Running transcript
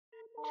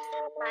Everybody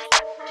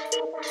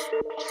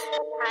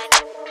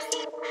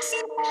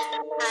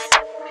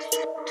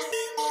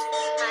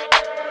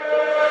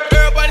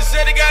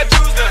said they got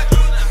juice now.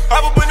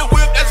 Pop up in the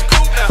whip, that's a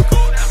coupe now.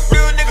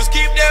 Real niggas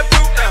keep that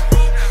proof now.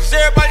 Cause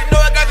everybody know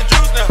I got the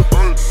juice now.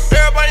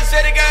 Everybody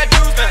said they got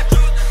juice now.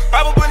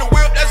 Pop up in the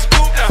whip, that's a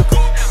coupe now.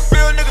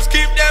 Real niggas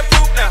keep that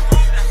proof now.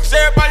 Cause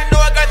everybody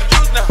know I got the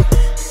juice now.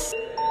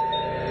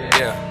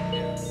 Yeah,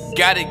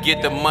 gotta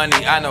get the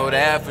money, I know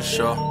that for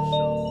sure.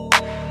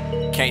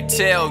 Can't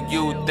tell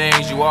you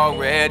things you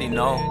already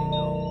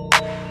know.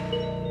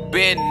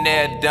 Been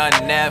there, done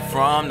that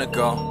from the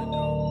go.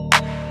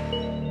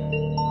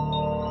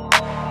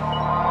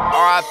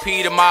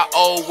 RIP to my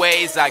old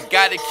ways, I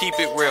gotta keep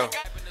it real.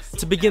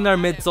 To begin our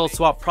midsole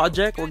swap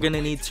project, we're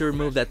gonna need to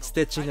remove that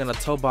stitching on the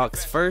toe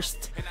box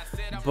first.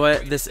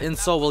 But this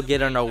insole will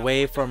get in our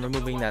way from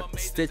removing that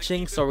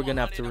stitching, so we're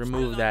gonna have to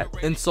remove that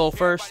insole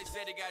first.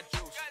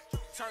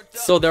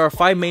 So there are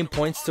 5 main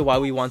points to why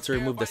we want to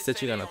remove the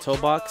stitching on the toe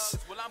box.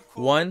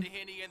 1,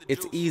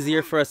 it's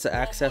easier for us to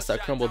access our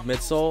crumbled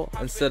midsole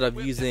instead of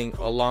using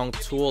a long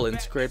tool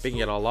and scraping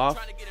it all off.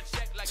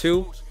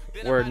 2,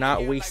 we're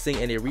not wasting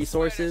any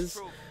resources.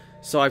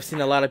 So I've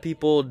seen a lot of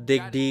people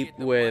dig deep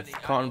with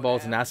cotton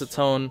balls and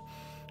acetone,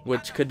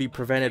 which could be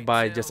prevented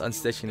by just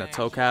unstitching the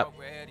toe cap.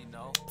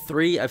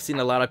 3, I've seen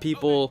a lot of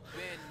people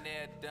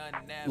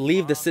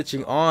leave the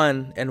stitching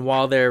on, and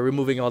while they're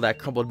removing all that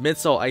crumbled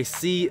midsole, I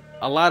see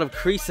a lot of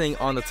creasing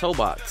on the toe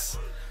box.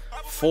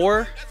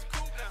 4,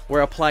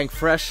 we're applying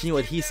fresh new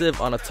adhesive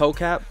on a toe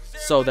cap,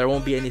 so there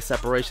won't be any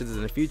separations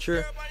in the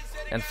future.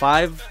 And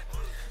 5,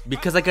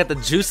 because I got the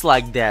juice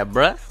like that,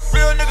 bruh.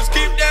 Real niggas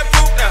keep that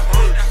proof now.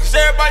 Cause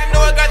everybody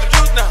know I got the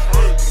juice now.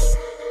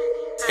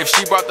 If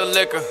she brought the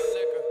liquor,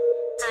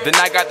 then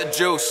I got the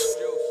juice.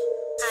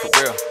 For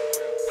real.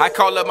 I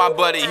call up my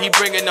buddy, he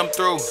bringing them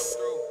through.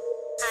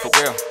 For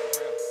real.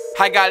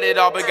 I got it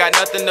all but got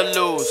nothing to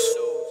lose.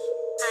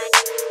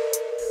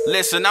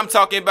 Listen, I'm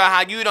talking about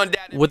how you don't.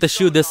 With a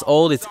shoe this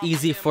old, it's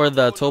easy for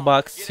the toe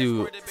box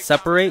to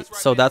separate,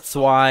 so that's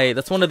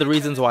one of the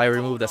reasons why I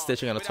removed the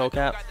stitching on the toe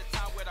cap,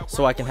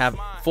 so I can have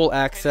full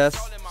access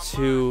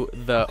to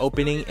the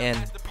opening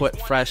and put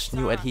fresh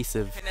new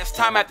adhesive. And it's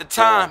time after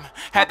time,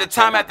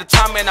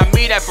 and I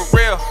mean that for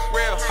real.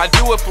 I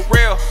do it for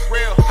real.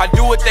 I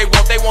do what they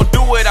won't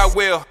do it, I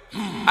will.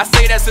 I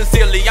say that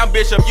sincerely, I'm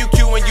Bishop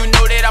UQ and you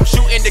know that I'm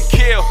shooting to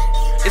kill.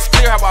 It's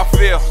clear how I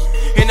feel.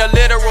 In a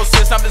literal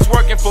sense, I'm just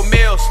working for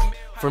meals.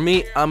 For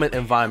me, I'm an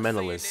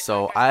environmentalist,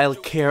 so I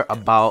care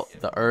about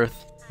the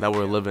earth that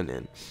we're living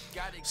in.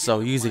 So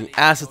using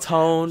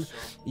acetone,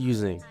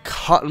 using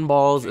cotton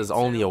balls is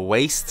only a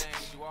waste.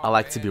 I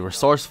like to be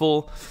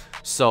resourceful,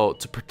 so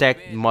to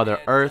protect Mother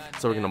Earth,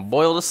 so we're gonna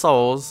boil the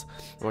soles,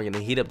 we're gonna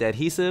heat up the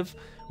adhesive,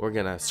 we're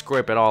gonna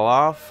scrape it all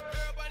off,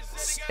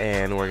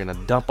 and we're gonna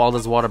dump all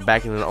this water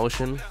back into the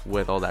ocean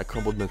with all that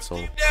crumbled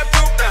midsole.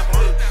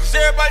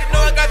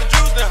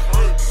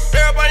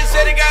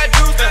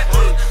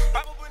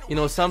 You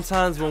know,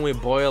 sometimes when we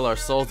boil our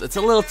soles, it's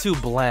a little too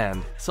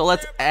bland, so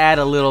let's add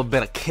a little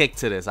bit of kick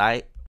to this,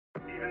 alright?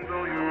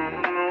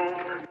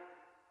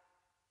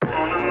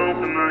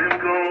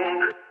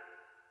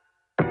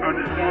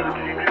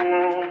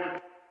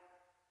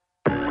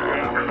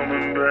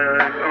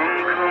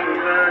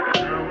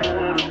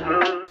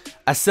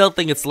 I still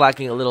think it's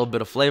lacking a little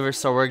bit of flavor,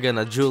 so we're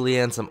gonna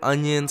julienne some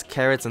onions,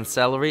 carrots, and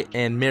celery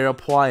and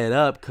mirepoix it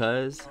up,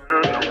 cuz.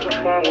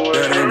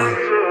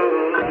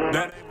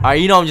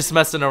 Alright, you know I'm just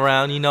messing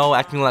around, you know,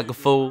 acting like a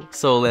fool.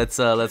 So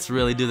let's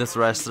really do this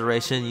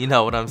restoration, you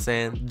know what I'm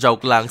saying?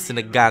 Joke langs in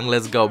the gang,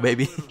 let's go,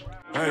 baby.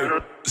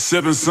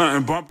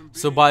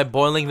 So by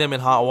boiling them in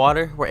hot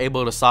water, we're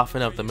able to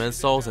soften up the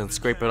midsoles and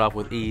scrape it off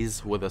with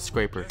ease with a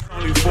scraper.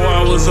 4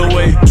 hours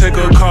away, take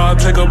a car,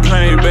 take a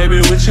plane, baby,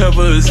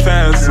 whichever is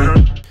faster.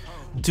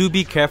 Do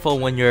be careful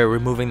when you're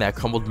removing that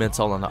crumbled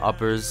midsole on the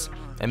uppers,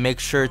 and make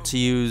sure to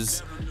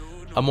use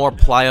a more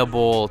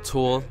pliable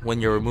tool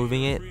when you're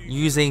removing it.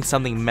 Using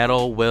something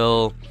metal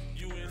will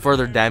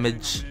further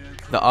damage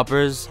the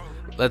uppers.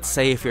 Let's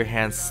say if your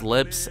hand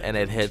slips and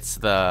it hits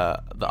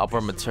the upper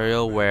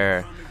material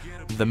where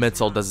the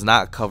midsole does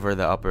not cover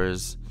the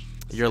uppers,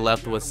 you're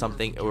left with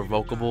something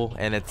irrevocable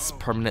and it's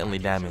permanently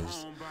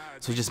damaged.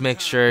 So just make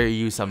sure you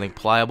use something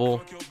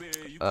pliable,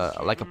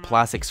 like a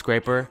plastic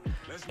scraper,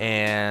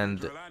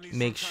 and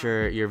make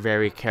sure you're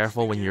very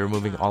careful when you're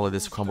removing all of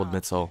this crumbled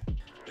midsole.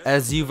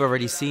 As you've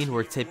already seen,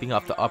 we're taping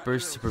off the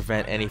uppers to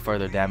prevent any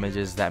further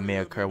damages that may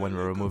occur when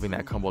we're removing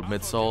that crumbled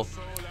midsole.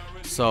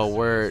 So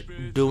we're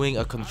doing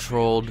a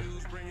controlled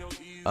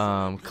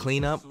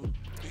cleanup.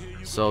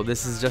 So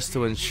this is just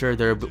to ensure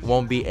there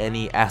won't be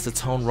any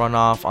acetone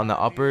runoff on the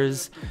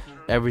uppers.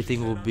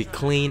 Everything will be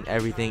clean,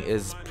 everything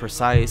is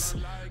precise.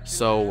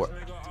 So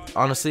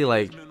honestly,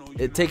 like,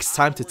 it takes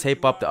time to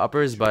tape up the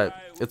uppers, but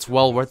it's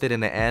well worth it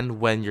in the end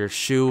when your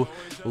shoe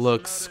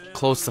looks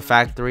close to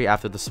factory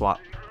after the swap.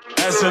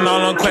 Asking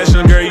all the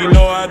questions, girl, you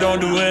know I don't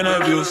do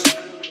interviews.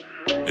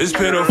 It's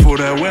pitiful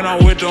that when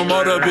I'm with them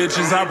other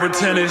bitches, I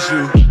pretend it's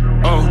you.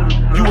 Oh,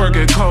 you work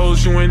at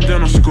Kohl's, you in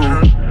dental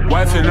school.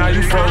 Wife and now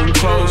you folding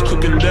clothes,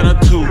 cooking dinner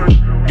too.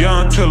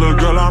 Young Tiller,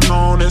 girl, I'm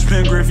known as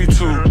Pen Griffey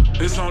too.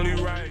 It's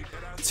only right.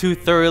 To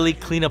thoroughly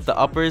clean up the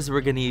uppers,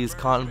 we're going to use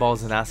cotton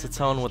balls and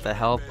acetone with the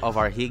help of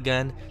our heat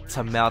gun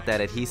to melt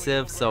that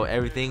adhesive so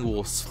everything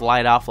will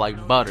slide off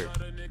like butter.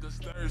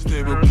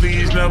 But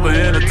please never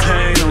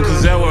entertain them,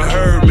 cause that would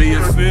hurt me,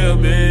 you feel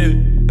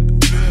me?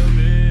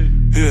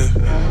 Yeah,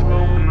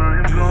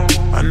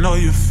 I know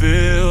you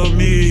feel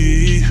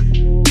me.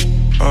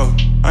 Oh,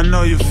 I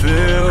know you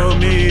feel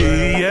me.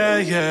 Yeah,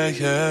 yeah,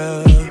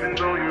 yeah.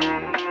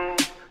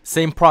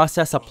 Same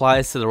process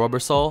applies to the rubber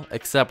sole,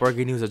 except we're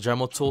going to use a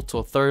Dremel tool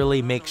to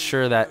thoroughly make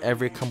sure that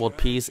every crumbled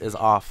piece is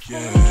off.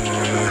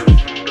 Yeah.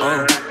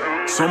 Oh,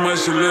 so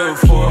much to live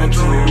for,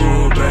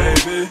 too,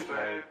 baby.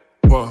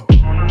 Whoa.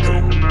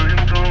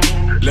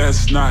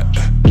 Let's not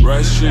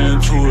rush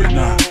into it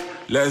now.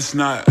 Let's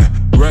not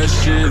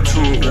rush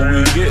into it. When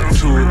we get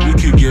to it, we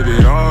can give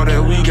it all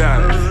that we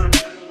got.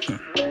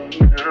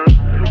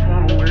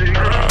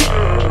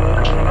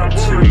 I'm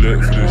too lit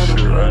for this shit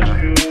right now.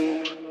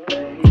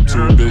 I'm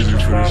too busy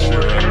for this shit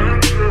right now.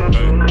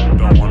 Like,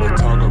 don't want to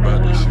talk about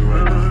this shit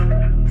right now.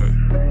 Hey,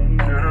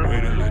 I'ma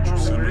wait and let you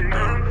simmer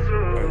down.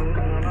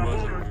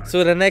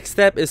 So the next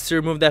step is to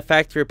remove that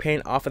factory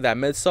paint off of that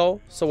midsole.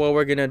 So what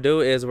we're going to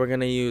do is we're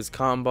going to use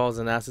cotton balls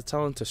and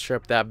acetone to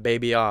strip that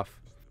baby off.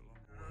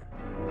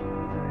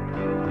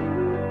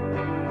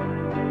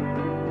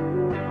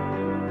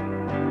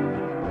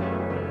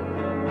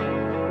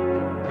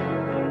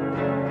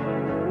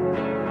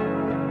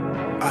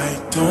 I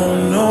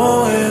don't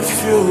know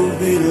if you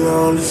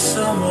belong to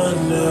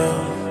someone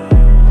else.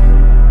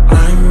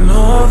 I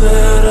know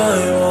that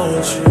I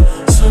want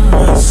you so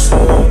much so.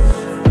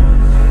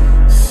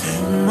 They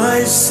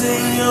might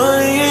say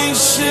I ain't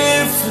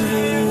shit for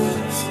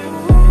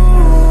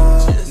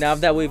you. Now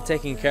that we've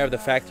taken care of the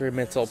factory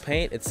midsole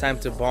paint, it's time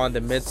to bond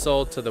the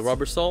midsole to the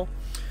rubber sole.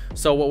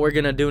 So what we're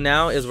gonna do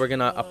now is we're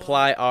gonna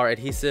apply our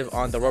adhesive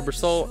on the rubber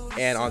sole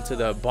and onto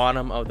the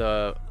bottom of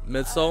the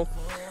midsole.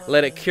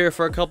 Let it cure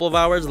for a couple of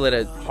hours, let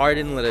it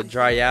harden, let it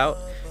dry out.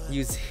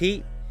 Use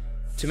heat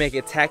to make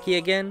it tacky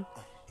again,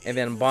 and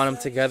then bond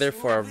them together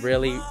for a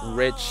really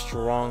rich,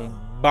 strong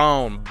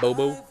bond,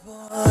 boo-boo.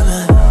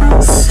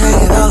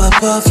 Take it all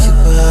above your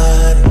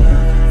body.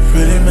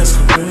 Pretty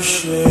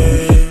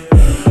masquerade.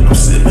 I'm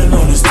sipping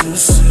on this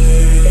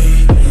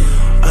juicy.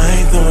 I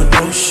ain't throwing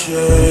no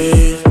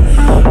shade.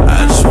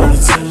 I just want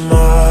it to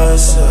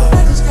myself.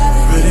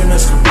 Pretty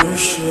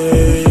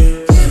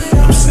masquerade.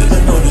 I'm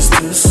sipping on this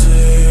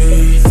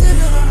juicy.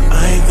 I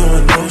ain't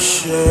throwing no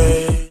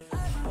shade.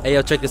 Hey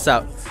yo, check this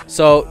out.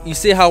 So you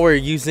see how we're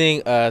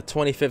using a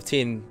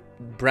 2015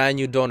 brand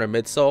new donor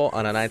midsole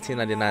on a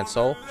 1999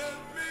 sole?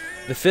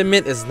 The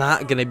fitment is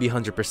not going to be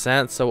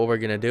 100%, so what we're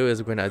going to do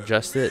is we're going to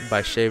adjust it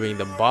by shaving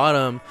the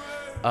bottom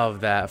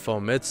of that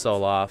foam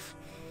midsole off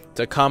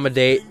to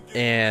accommodate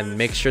and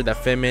make sure that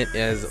fitment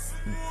is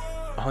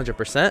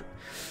 100%.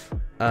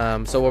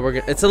 So what we're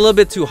gonna, it's a little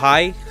bit too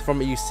high from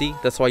what you see,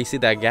 that's why you see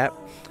that gap.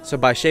 So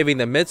by shaving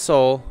the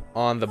midsole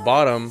on the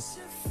bottom,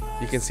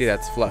 you can see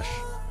that's flush.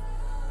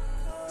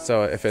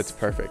 So if it's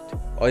perfect,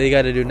 all you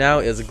got to do now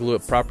is glue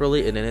it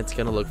properly, and then it's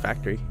gonna look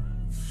factory.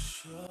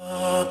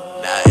 Now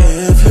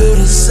if you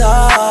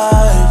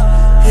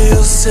decide,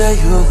 you'll say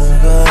you're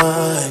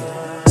mine.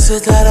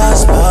 Sit that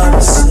ass by my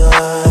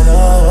side,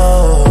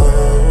 oh,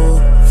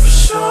 for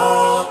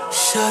sure.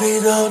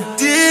 Shawty don't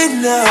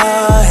deny,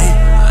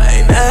 I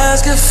ain't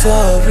asking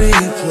for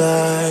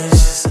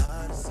replies.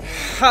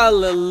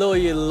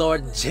 Hallelujah,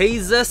 Lord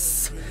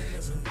Jesus.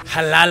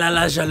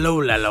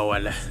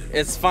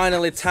 It's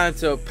finally time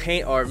to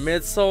paint our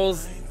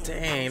midsoles.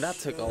 Dang, that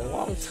took a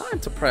long time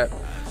to prep.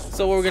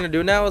 So what we're gonna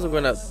do now is we're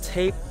gonna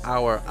tape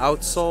our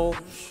outsole,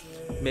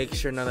 make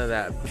sure none of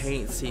that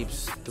paint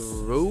seeps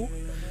through.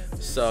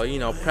 So, you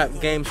know, prep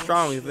game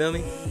strong, you feel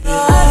me?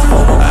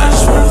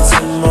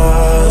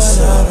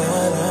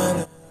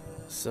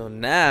 So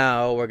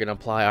now we're gonna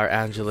apply our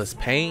Angelus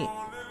paint,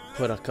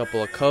 put a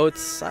couple of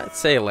coats, I'd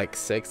say like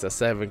 6 to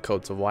 7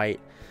 coats of white.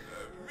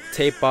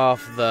 Tape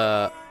off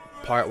the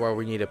part where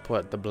we need to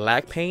put the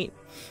black paint.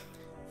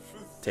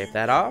 Tape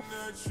that off,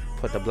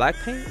 put the black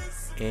paint,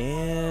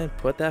 and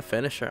put that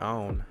finisher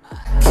on.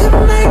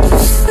 Can make you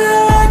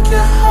feel like your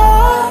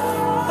heart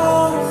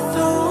won't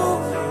do.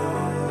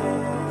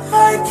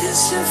 Like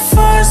it's your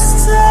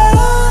first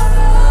time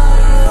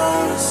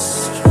on a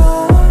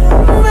stroll.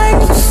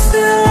 Make you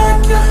feel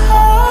like your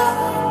heart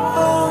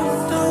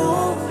won't do.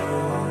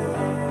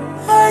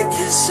 Like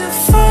it's your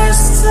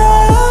first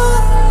time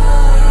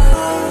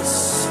on a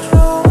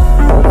stroll.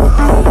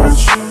 I want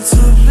you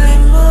to be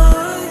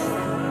mine.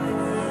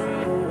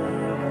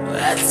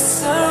 Let's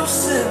serve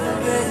simple,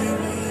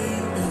 baby.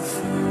 If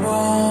I'm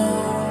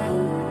wrong,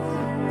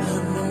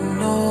 let me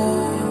know.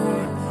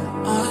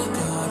 I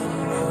gotta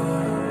know.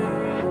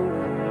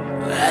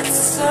 Let's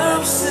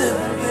serve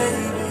simple,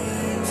 baby.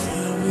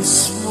 Feel me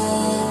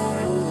small.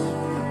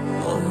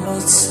 One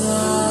more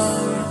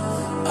time.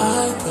 I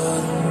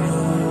gotta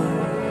know.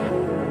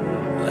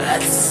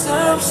 Let's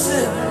serve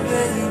simple,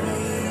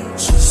 baby.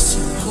 Just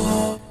to go.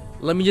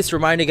 Let me just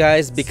remind you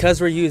guys,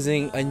 because we're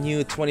using a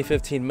new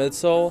 2015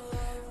 midsole,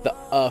 the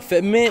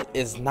fitment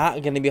is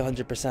not going to be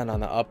 100%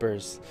 on the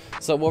uppers.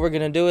 So what we're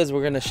going to do is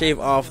we're going to shave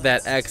off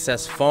that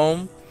excess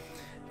foam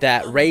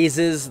that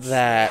raises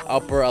that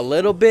upper a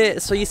little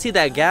bit. So you see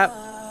that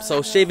gap?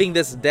 So shaving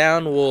this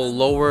down will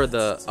lower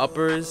the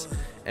uppers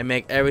and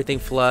make everything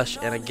flush,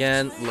 and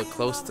again look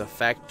close to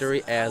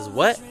factory as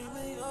what?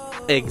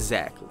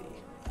 Exactly.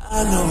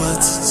 I know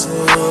what to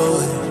do.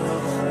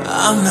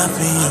 I'm not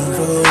being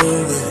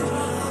rude.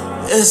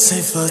 It's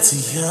ain't for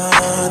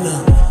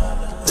Tiana.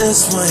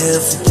 This one here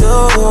for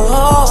you,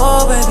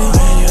 baby.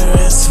 When you're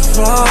in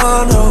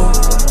Toronto,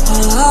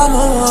 all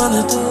I'ma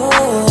wanna do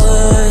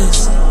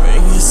is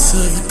bring you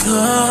to the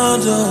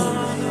condo.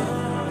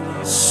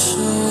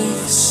 Show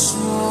you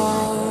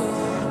small.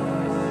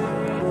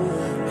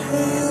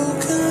 And you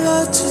can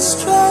let your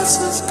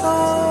stresses go.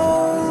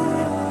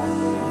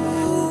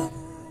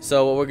 So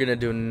what we're gonna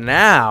do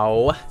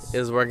now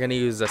is we're gonna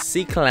use a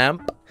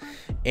C-clamp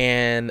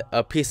and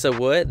a piece of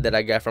wood that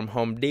I got from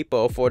Home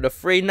Depot for the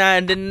free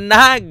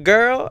 $9.99,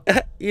 girl.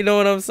 You know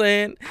what I'm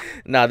saying?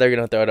 Nah, they're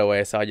gonna throw it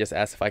away, so I just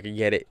asked if I could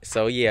get it.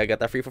 So yeah, I got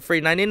that free for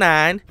free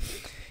 $9.99.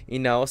 You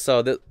know,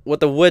 so what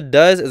the wood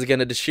does is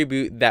gonna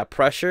distribute that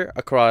pressure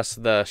across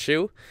the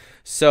shoe,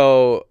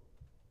 so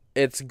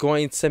it's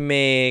going to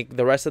make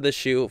the rest of the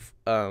shoe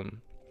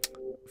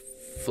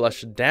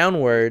flush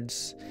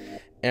downwards.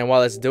 And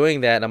while it's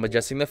doing that, I'm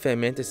adjusting the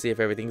fitment to see if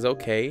everything's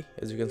okay,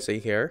 as you can see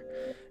here.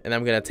 And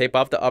I'm gonna tape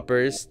off the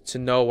uppers to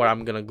know where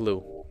I'm gonna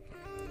glue.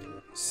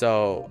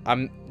 So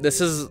this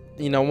is,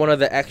 you know, one of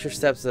the extra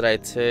steps that I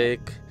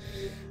take,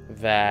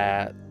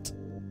 that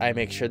I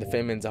make sure the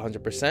fitment's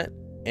 100%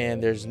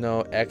 and there's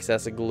no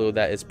excess glue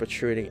that is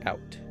protruding out.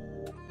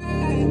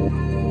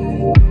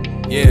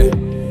 Yeah,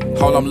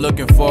 all I'm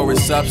looking for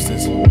is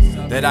substance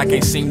that I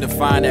can't seem to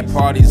find at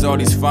parties or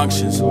these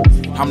functions.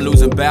 I'm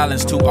losing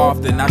balance too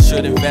often, I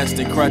should invest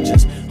in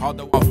crutches.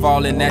 Although I'm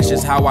falling, that's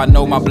just how I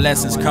know my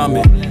blessings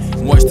coming.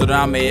 Moisture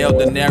el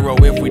dinero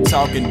if we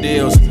talking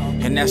deals,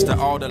 and that's to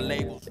all the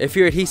labels. If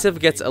your adhesive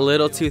gets a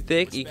little too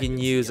thick, you can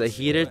use a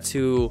heater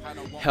to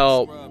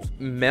help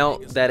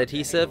melt that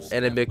adhesive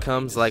and it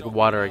becomes like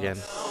water again.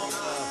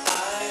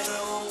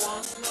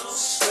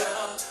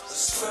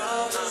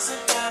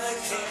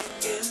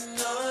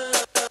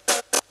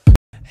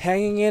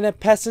 Hanging in a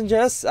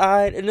passenger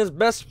side in his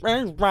best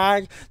friend's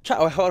ride.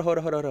 Hold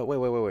on.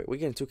 Wait. We're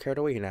getting too carried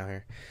away now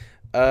here.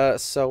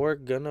 So we're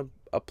gonna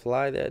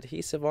apply the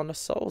adhesive on the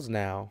soles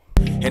now.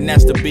 And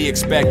that's to be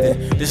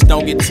expected. Just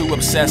don't get too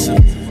obsessive.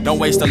 Don't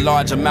waste a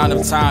large amount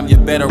of time, you're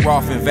better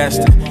off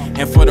investing.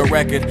 And for the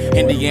record,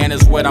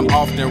 Indiana's what I'm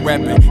often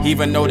repping,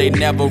 even though they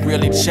never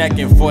really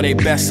checking for their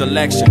best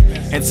selection.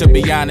 And to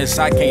be honest,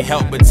 I can't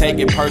help but take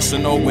it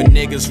personal when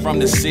niggas from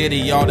the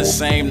city all the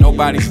same.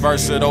 Nobody's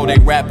versatile, they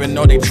rapping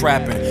or they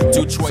trapping.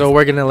 So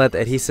we're gonna let the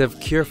adhesive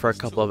cure for a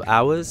couple of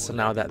hours. So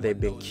now that they've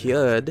been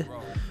cured,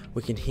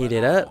 we can heat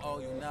it up.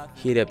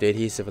 Heat up the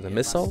adhesive on the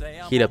midsole,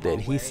 heat up the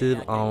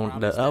adhesive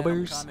on the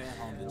uppers,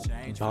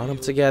 bond them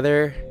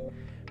together,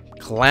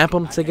 clamp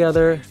them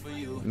together,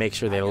 make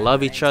sure they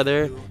love each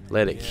other,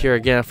 let it cure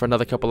again for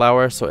another couple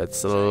hours so it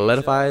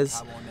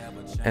solidifies,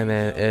 and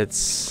then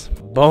it's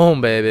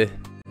boom, baby.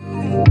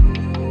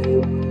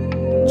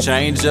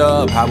 Change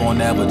up, I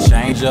won't ever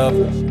change up.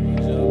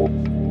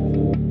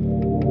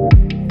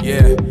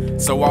 Yeah,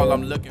 so all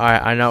I'm looking.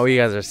 Alright, I know what you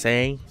guys are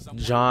saying.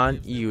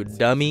 John, you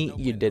dummy,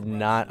 you did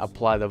not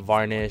apply the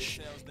varnish,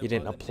 you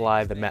didn't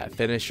apply the matte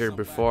finisher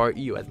before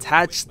you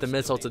attached the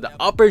midsole to the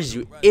uppers,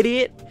 you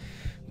idiot.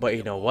 But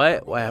you know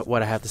what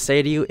I have to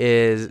say to you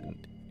is,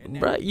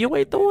 bruh, you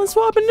ain't the one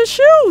swapping the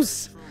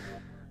shoes.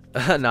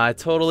 No,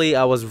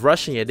 I was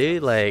rushing it,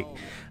 dude. Like,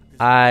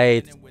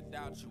 I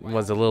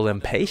was a little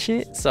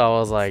impatient, so I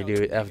was like,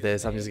 dude, F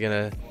this, I'm just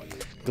gonna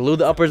glue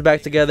the uppers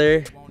back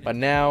together. But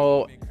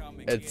now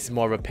it's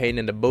more of a pain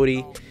in the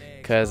booty,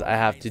 because I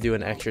have to do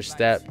an extra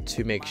step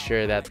to make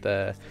sure that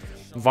the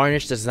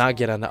varnish does not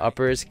get on the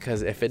uppers,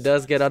 because if it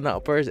does get on the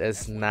uppers,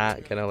 it's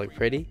not gonna look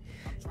pretty,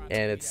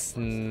 and it's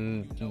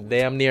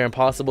damn near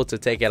impossible to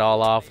take it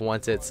all off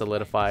once it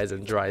solidifies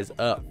and dries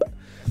up.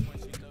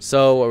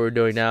 So what we're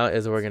doing now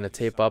is we're gonna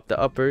tape up the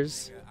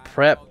uppers,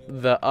 prep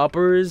the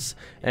uppers,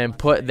 and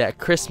put that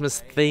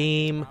Christmas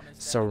theme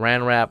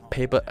saran wrap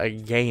paper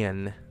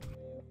again.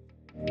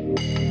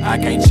 I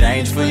can't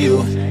change for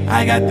you,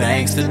 I got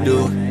things to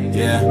do,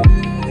 yeah.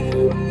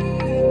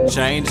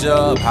 Change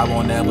up, I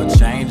won't ever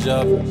change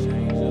up.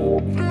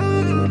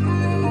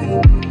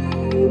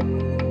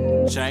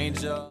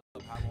 Change up.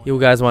 You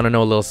guys want to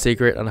know a little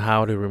secret on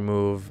how to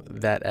remove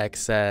that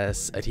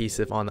excess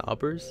adhesive on the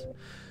uppers?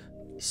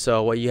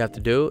 So what you have to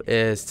do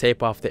is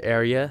tape off the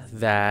area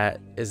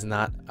that is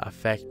not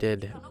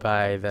affected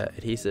by the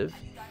adhesive.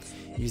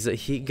 Use a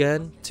heat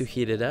gun to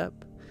heat it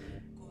up.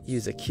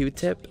 Use a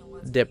Q-tip.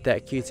 Dip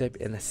that Q-tip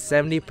in a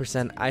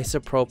 70%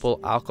 isopropyl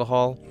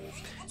alcohol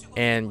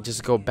and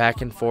just go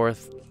back and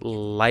forth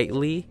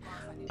lightly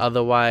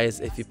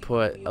Otherwise, if you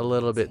put a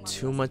little bit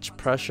too much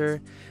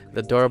pressure,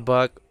 the door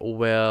buck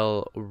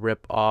will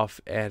rip off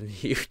and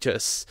you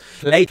just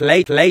late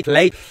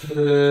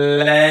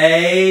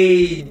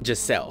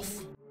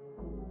yourself.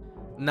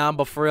 Nah,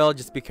 but for real,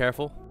 just be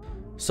careful.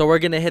 So we're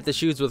gonna hit the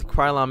shoes with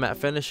Krylon matte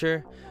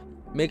finisher.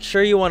 Make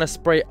sure you want to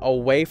spray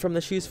away from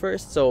the shoes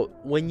first. So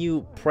when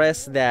you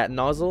press that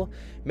nozzle,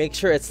 make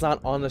sure it's not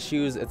on the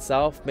shoes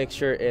itself. Make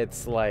sure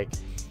it's like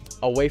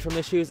away from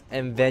the shoes,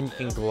 and then you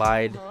can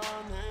glide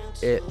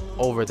it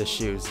over the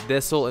shoes.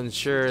 This will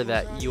ensure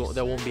that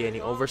there won't be any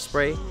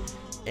overspray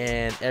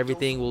and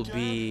everything will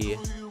be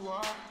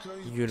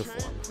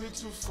uniform.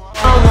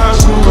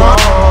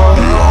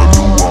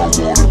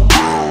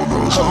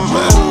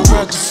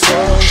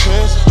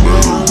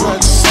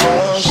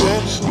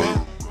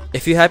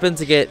 If you happen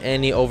to get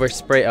any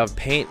overspray of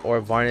paint or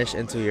varnish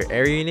into your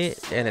air unit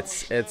and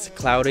it's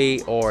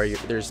cloudy, or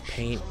there's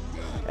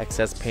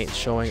excess paint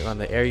showing on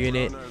the air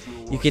unit,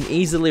 you can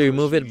easily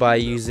remove it by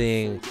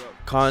using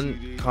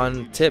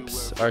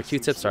Q-tips,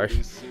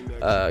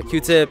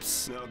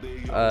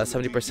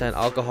 70%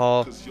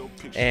 alcohol,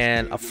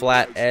 and a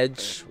flat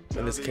edge.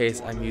 In this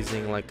case, I'm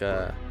using like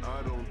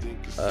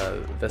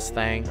this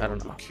thing, I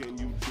don't know.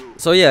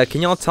 So yeah,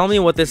 can y'all tell me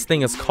what this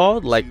thing is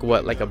called? Like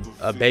what, like a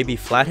baby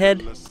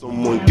flathead?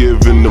 Someone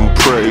giving them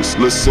praise.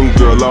 Listen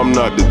girl, I'm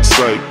not the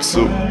type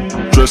to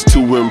dress to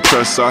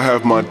impress, I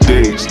have my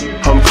days.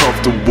 I'm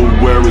comfortable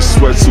wearing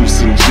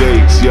sweatsuits and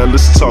J's. Yeah,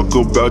 let's talk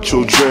about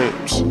your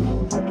dreams.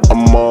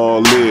 I'm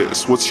all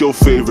ears. What's your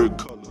favorite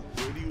color?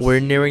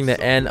 We're nearing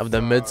the end of the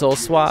midsole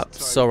swap,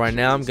 so right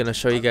now I'm gonna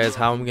show you guys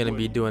how I'm gonna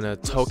be doing a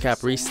toe cap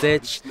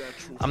restitch.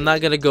 I'm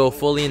not gonna go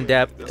fully in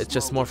depth, it's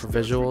just more for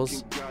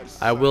visuals.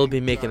 I will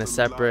be making a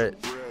separate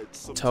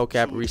toe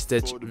cap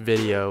restitch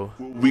video.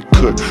 We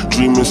could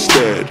dream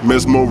instead,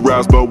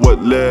 mesmerized by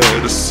what led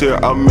us here.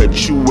 I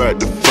met you at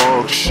the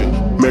function,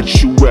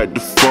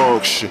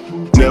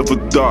 never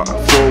thought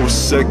for a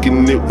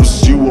second it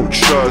was you I'm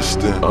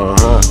trusting.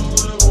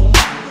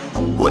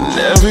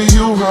 Whenever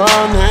you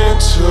run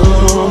into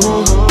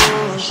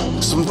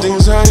some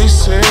things that they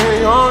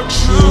say aren't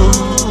true,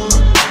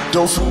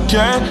 don't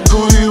forget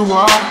who you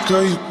are,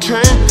 girl, you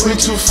can't be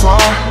too far.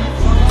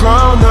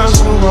 Brown as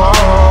the wall.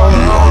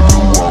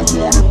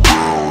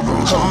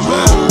 I'm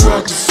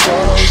at the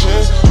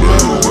function,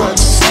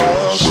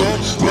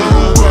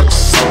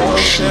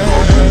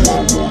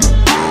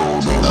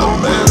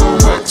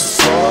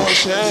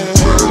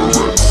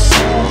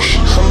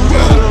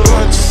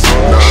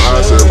 Now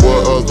I said,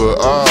 what other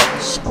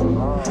odds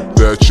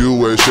that you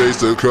wear shades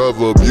to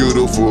cover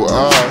beautiful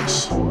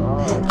eyes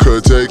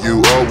could take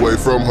you away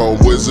from home,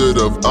 Wizard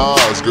of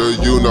Oz. Girl,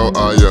 you know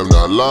I am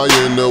not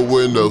lying. The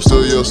window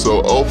still you're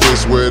so open,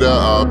 swear that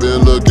I've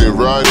been looking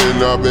right in.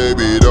 Now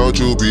baby, don't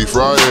you be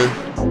frying.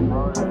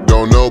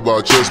 Don't know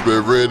about your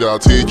spirit, I'll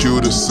teach you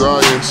the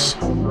science.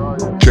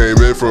 Came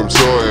in from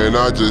tour and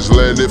I just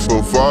landed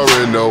from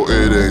foreign. No,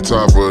 it ain't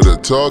time for the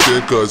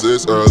talking, cause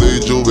it's early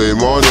Juve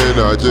morning.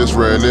 I just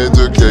ran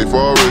into K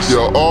Forest.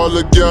 Yo, all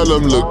the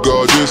gallum look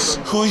gorgeous.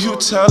 Who you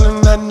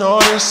telling that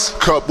notice?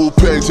 Couple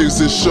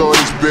paintings and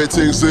shorties,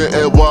 bettings and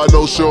NY,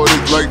 no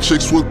shortage. Like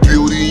chicks with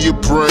beauty in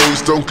your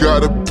brains, don't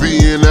gotta be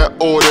in that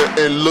order.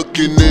 And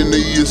looking into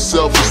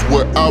yourself is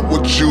what I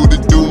want you to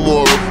do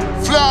more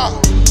of. Fly!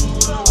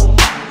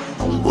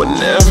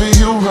 Whenever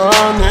you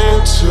run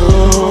into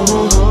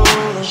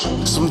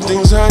some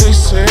things that they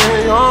say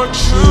aren't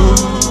true,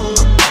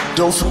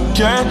 don't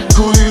forget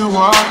who you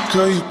are,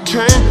 girl, you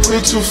can't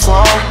be too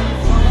far.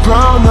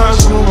 Brown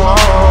as the wall.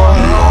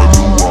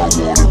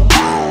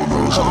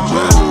 I'm